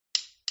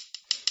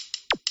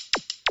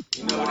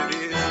You know what it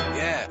is?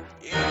 Yeah.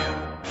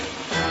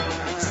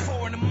 It's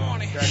 4 in the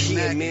morning.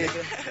 Yeah, man.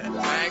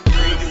 Mak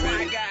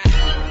Reid,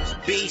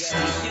 Beasty.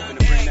 Finna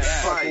bring that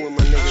fire with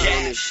my niggas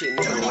on this shit,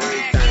 nigga, on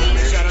everything,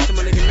 man. Shout out to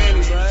my nigga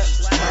Manny, bro.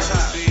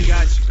 See,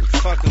 got you.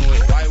 Fucking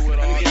with it. Right with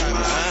all y'all,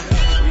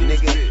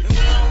 nigga.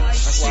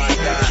 That's why I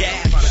got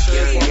it.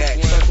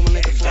 Fuck with my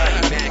nigga Fly.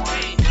 Mak.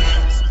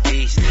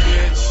 Beasty.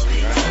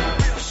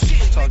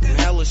 Talking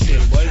hella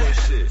shit, boy.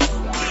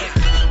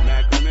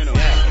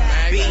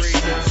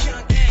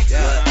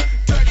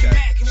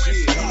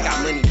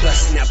 Got money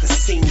busting out the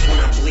seams when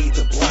I bleed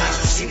the block.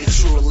 See the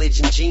true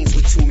religion jeans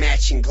with 2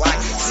 matching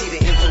Glocks. See the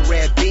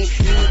infrared beam,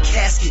 even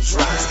casket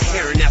drops.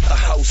 Airing out the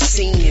whole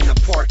scene in the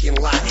parking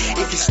lot.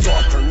 If it's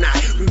dark or not,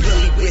 we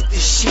really with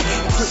this shit.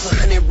 Put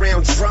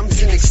 100-round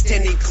drums and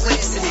extended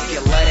clips. And if you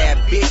love that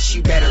bitch,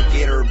 you better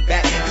get her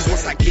back. Cause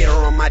once I get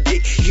her on my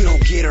dick, you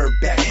don't get her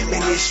back.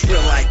 Man, it's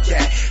real like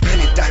that.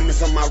 100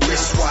 diamonds on my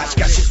wristwatch.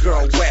 Got your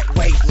girl wet,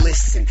 wait,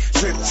 listen.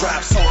 Drip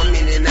drops, so I'm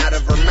in and out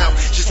of her mouth.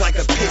 Just like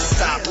a pit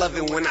stop. Love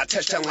it when I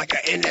touch down like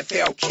an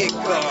NFL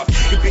kickoff.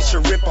 You bitch a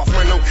rip off,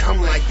 mine don't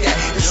come like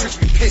that. The streets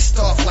be pissed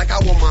off like I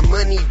want my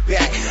money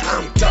back.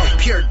 I'm dope,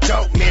 pure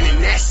dope, man,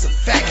 and that's a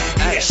fact.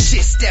 Yeah,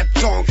 shit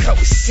stepped on, cut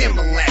with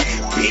Similac,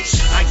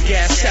 bitch. I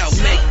gas out,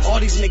 make all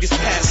these niggas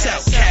pass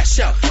out, cash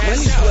out.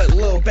 Money's what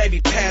little baby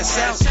pass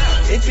out.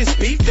 If it's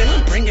beef, then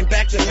I'm bringing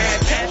back the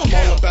mad cow. I'm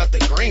all about the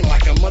green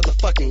like a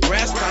motherfucking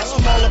grass cow.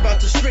 I'm all about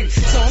the street,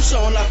 so I'm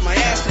showing off my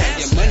ass now.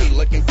 Your money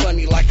looking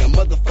funny like a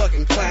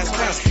motherfucking class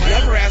clown.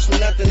 Never ask for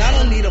nothing, I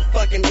don't need a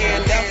fucking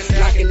handout.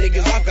 Knocking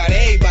niggas off, got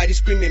everybody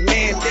screaming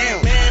man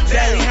down.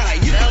 Valley high,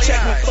 you can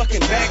check my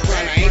fucking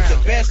background. I ain't the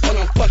best, but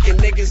I'm fucking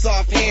niggas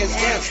off hands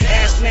down.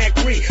 Ask Mak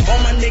Reid, all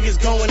my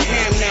niggas going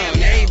ham now.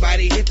 And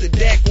everybody hit the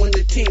deck when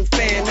the team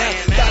fan out.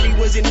 Thought he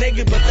was a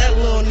nigga, but that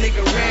little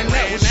nigga ran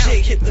out. When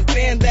shit hit the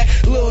fan, that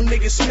little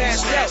nigga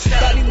smashed out.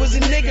 Thought he was a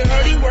nigga,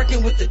 heard he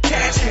working with the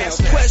tax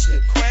now.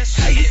 Question,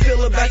 how you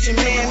feel about your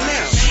man now?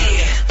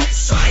 Yeah,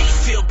 so how you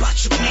feel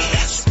about your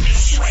man?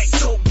 Swag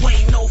dope,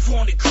 Wayne over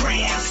on the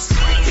gram.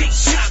 Big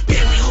shot,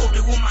 barely hold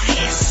it with my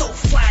hands. So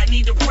fly,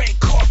 need a red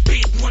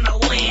carpet when I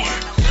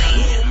land.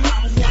 Little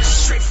mama want it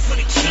straight for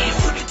the kid.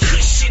 Put the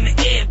kush in the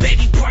air,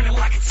 baby, burning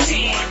like a 10.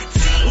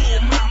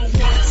 Little mama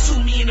want it to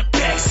me in the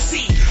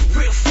backseat.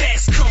 Real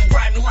fast, come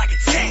ride me like a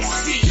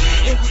taxi.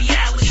 In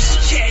reality,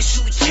 she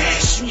casually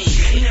cash me.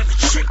 Ain't never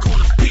trick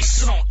on a bitch,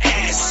 so don't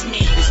ask me.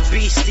 This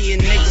Beasty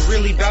and nigga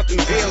really bout them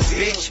bills,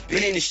 bitch.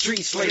 Been in the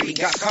streets lately,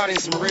 got caught in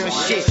some real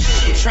shit.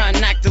 Try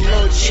and knock the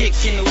little chick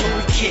in the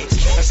Louis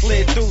kicks. I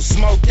slid through,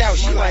 smoked out,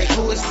 she like,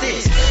 who is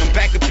this? I'm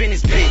back up in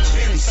this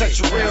bitch, I'm such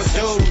a real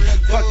dude.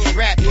 Fuck you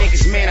rap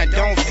niggas, man, I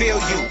don't feel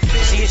you.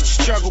 See, it's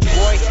the struggle,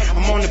 boy,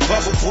 I'm on the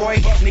bubble, boy.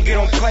 Nigga,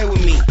 don't play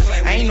with me,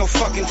 I ain't no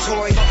fucking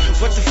toy.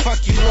 What the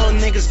fuck you little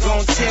niggas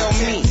gon' tell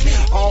me?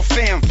 All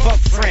fam, fuck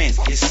friends,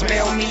 you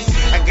smell me?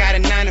 I got a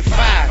 9 to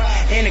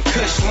 5 and a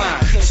kush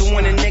line. So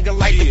when a nigga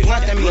like the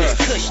blunt, that means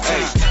kush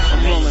time.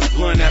 I'm rolling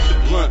blunt after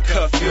blunt,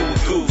 cuff filled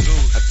with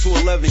goose. I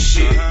 211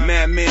 shit,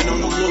 madman on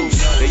the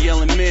loose. They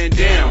yelling man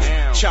down,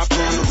 chopper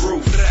on the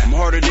roof. I'm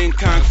harder than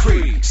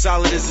concrete,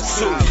 solid as a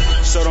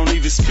tooth. So don't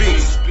even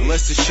speak,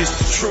 unless the shit's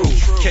the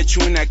truth. Catch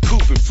you in that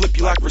coupe and flip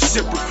you like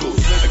reciprocal.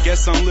 I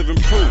guess I'm living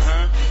proof.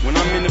 When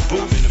I'm in the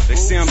booth, they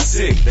say I'm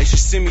sick. They should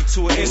send me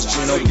to an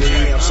institute.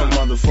 I'm some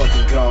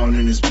motherfucker gone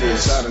in this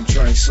bitch. I done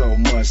drank so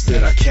much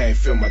that I can't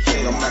feel my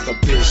thing. I'm like a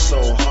bitch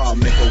so hard,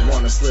 make her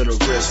wanna slit her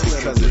wrist.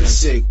 Because of the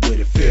sick with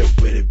it,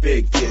 fit with it,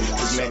 big dick.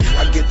 Cause man,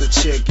 I get the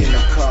chick in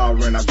the car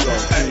and I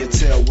go. Can you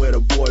tell where the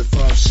boy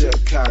from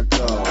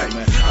Chicago?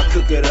 Man, I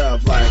cook it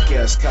up like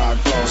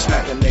escargot.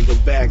 Smack a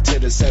nigga back to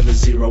the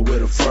 7-0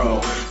 with a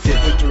fro.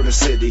 Dipping through the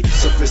city,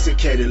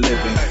 sophisticated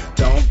living.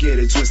 Don't get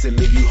it twisted,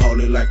 leave you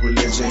holy like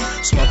religion.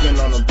 Smoking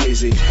on a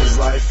bleezy, cause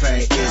life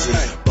ain't easy.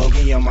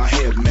 Bogey on my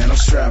hip, man, I'm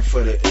strapped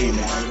for the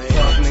evening.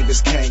 Fuck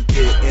niggas can't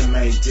get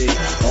MAD,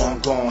 or I'm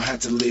gon' have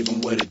to leave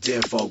them where the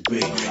dead folk be.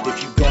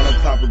 If you gonna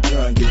pop a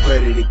gun, get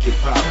ready to get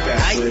popped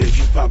back. But if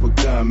you pop a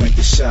gun, make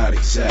the shot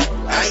exact.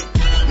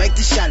 Make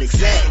the shot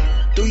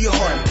exact, through your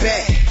heart and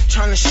back.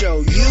 Tryna show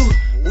you,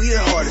 we the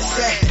hardest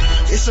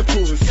act. It's a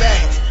proven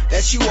fact,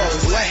 that you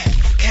always lack.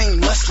 Can't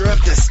muster up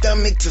the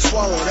stomach to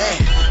swallow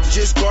that.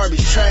 Just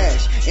garbage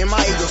trash, in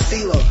my ego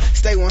stilo.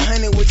 Stay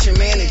 100 with your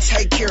man and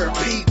take care of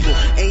people.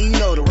 And you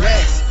know the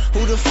rest,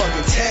 who the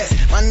fucking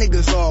test? My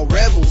niggas all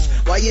rebels,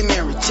 why your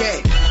man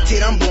reject?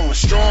 Tit, I'm blowing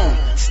strong,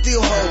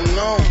 still holding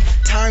on.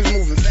 Time's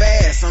moving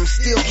fast, I'm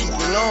still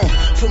keeping on.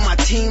 Put my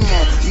team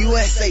on,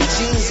 USA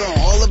jeans on.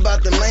 All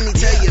about the money,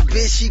 tell your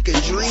bitch she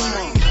can dream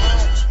on.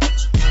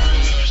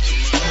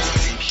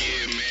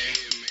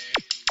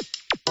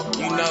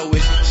 You know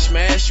it's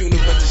smash shooter,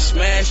 but the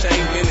smash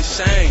ain't been the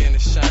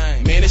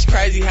same. Man, it's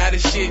crazy how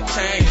this shit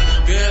changed.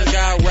 Girls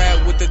got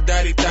rap with the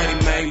dirty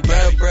 30, man.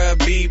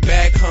 Bruh, be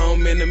back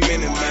home in a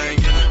minute, man.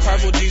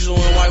 Purple diesel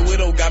and white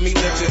widow got me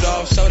lifted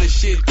off. So the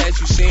shit that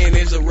you seeing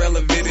is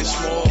irrelevant and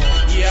small.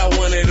 Yeah, I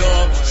want it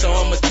all, so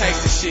I'ma take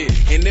the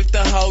shit. And if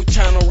the hoe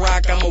tryna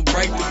rock, I'ma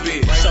break the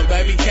bitch. So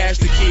baby, catch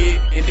the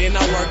kid, and then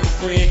I work the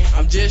friend.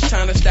 I'm just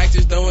trying to stack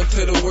this dough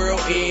until the world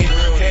end.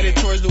 Headed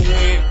towards the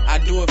wind, I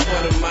do it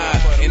for the mob.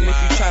 And if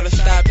you try to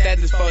stop that,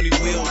 this 40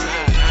 will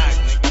not.